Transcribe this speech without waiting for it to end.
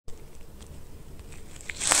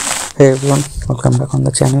Hey everyone, welcome back on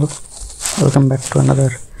the channel. Welcome back to another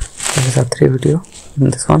episode 3 video. In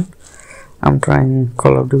this one, I'm trying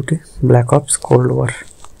Call of Duty Black Ops Cold War.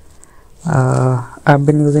 I've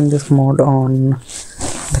been using this mod on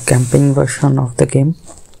the camping version of the game.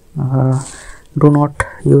 Do not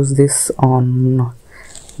use this on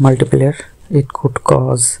multiplayer. It could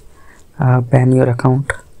cause ban your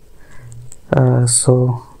account.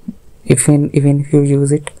 So even if you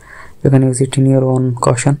use it, you can use it in your own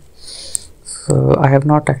caution. So I have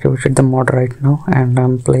not activated the mod right now, and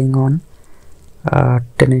I'm playing on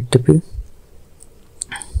 1080p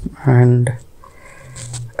and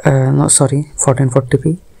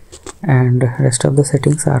 1440p, and rest of the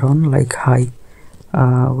settings are on like high,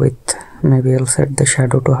 with maybe I'll set the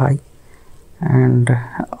shadow to high, and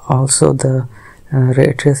also the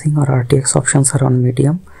ray tracing or RTX options are on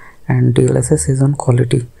medium, and DLSS is on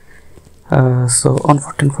quality. So on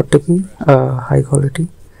 1440p high quality,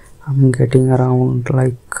 I'm getting around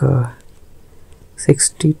like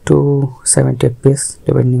 60 to 70 fps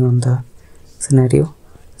depending on the scenario.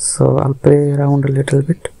 So I'll play around a little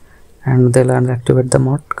bit and they'll activate the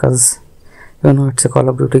mod, because you know it's a Call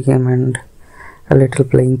of Duty game and a little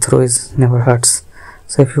playing through is never hurts.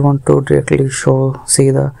 So if you want to directly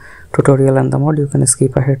see the tutorial and the mod, you can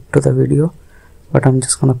skip ahead to the video, but I'm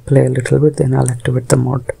just gonna play a little bit, then I'll activate the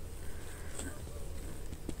mod.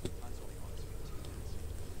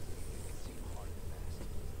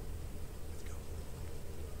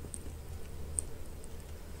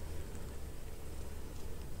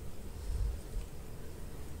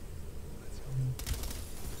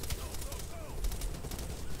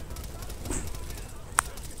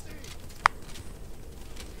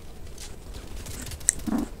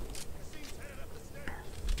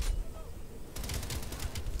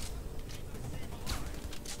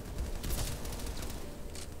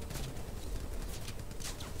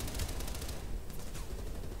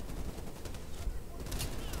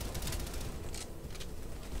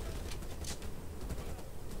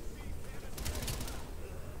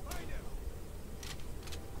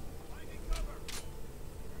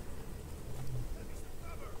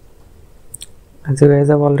 As you guys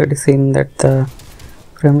have already seen that the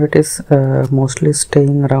frame rate is mostly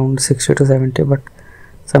staying around 60 to 70, but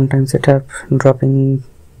sometimes it have dropping.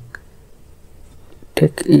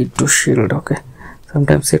 Take E to shield. Okay,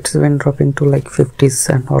 sometimes it's been dropping to like 50s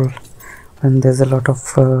and all when there's a lot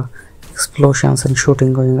of explosions and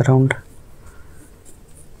shooting going around.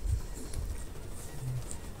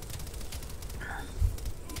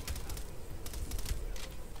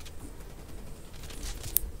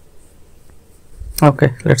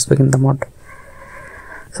 Okay, let's begin the mod.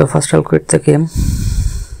 So first I'll quit the game,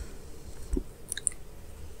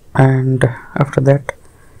 and after that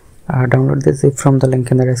download the zip from the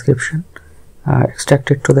link in the description,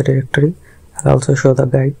 extract it to the directory. I'll also show the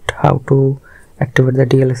guide how to activate the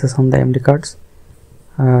DLSS on the MD cards.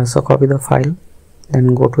 So copy the file,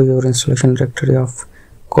 then go to your installation directory of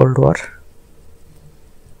Cold War,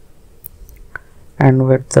 and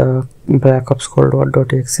where the Black Ops Cold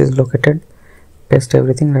War.exe is located, paste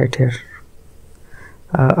everything right here.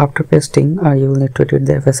 After pasting, you will need to edit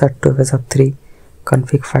the FSR to FSR3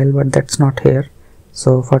 config file, but that's not here.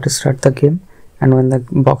 So for to start the game, and when the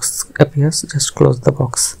box appears, just close the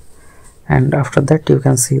box, and after that you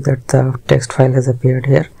can see that the text file has appeared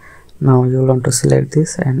here. Now you will want to select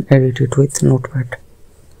this and edit it with Notepad.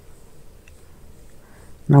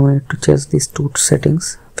 Now we need to change these two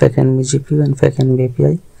settings, fake enemy GPU and fake enemy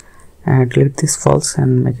API, and delete this false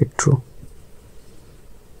and make it true.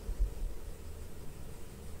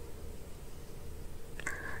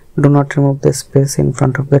 Do not remove the space in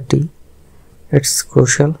front of the T, it's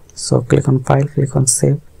crucial. So click on file, click on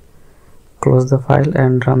save, close the file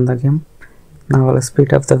and run the game. Now I'll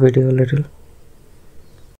speed up the video a little.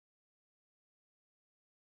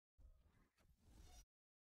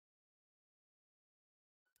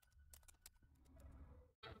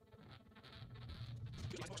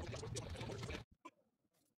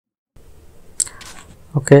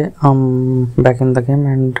 Okay, I'm back in the game,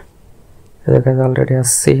 and as you guys already have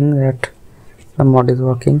seen that the mod is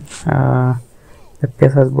working.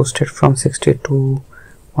 FPS has boosted from 60 to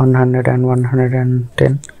 100 and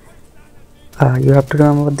 110. You have to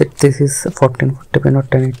remember that this is 1440p, not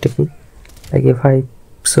 1080p. Like if I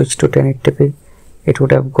switch to 1080p, it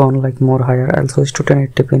would have gone like more higher. I'll switch to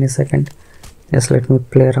 1080p in a second. Just let me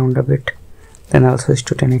play around a bit, then I'll switch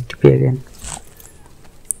to 1080p again.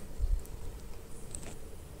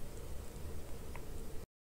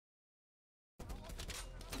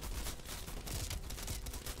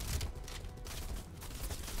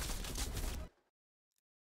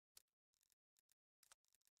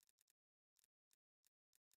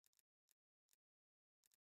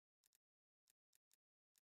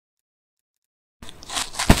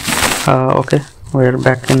 Okay, we're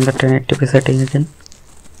back in the 1080p setting again.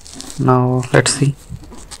 Now let's see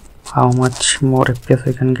how much more FPS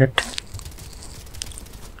we can get.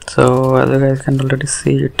 So as you guys can already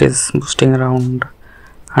see, it is boosting around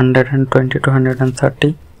 120 to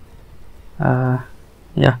 130.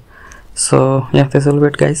 Yeah, so yeah, this will be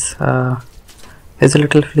it, guys. There's a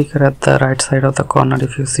little flicker at the right side of the corner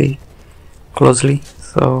if you see closely,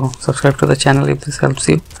 so subscribe to the channel if this helps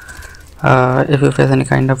you. If you face any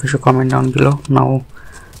kind of issue, comment down below. Now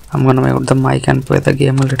I'm gonna mute the mic and play the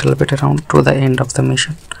game a little bit around to the end of the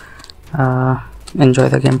mission. Enjoy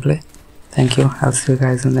the gameplay. Thank you. I'll see you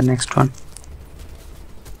guys in the next one.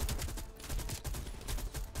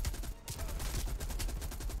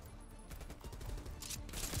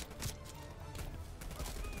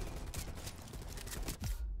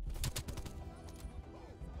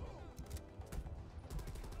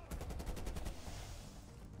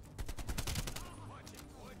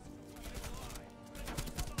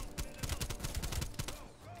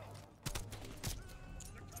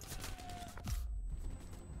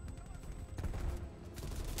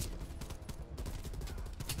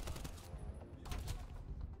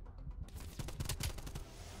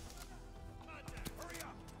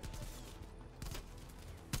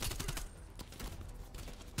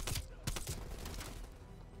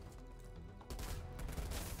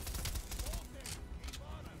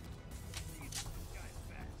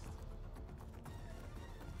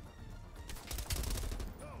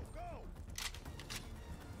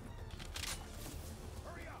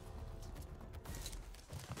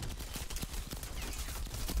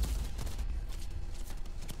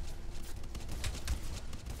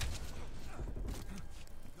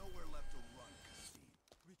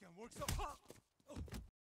 Work so hard.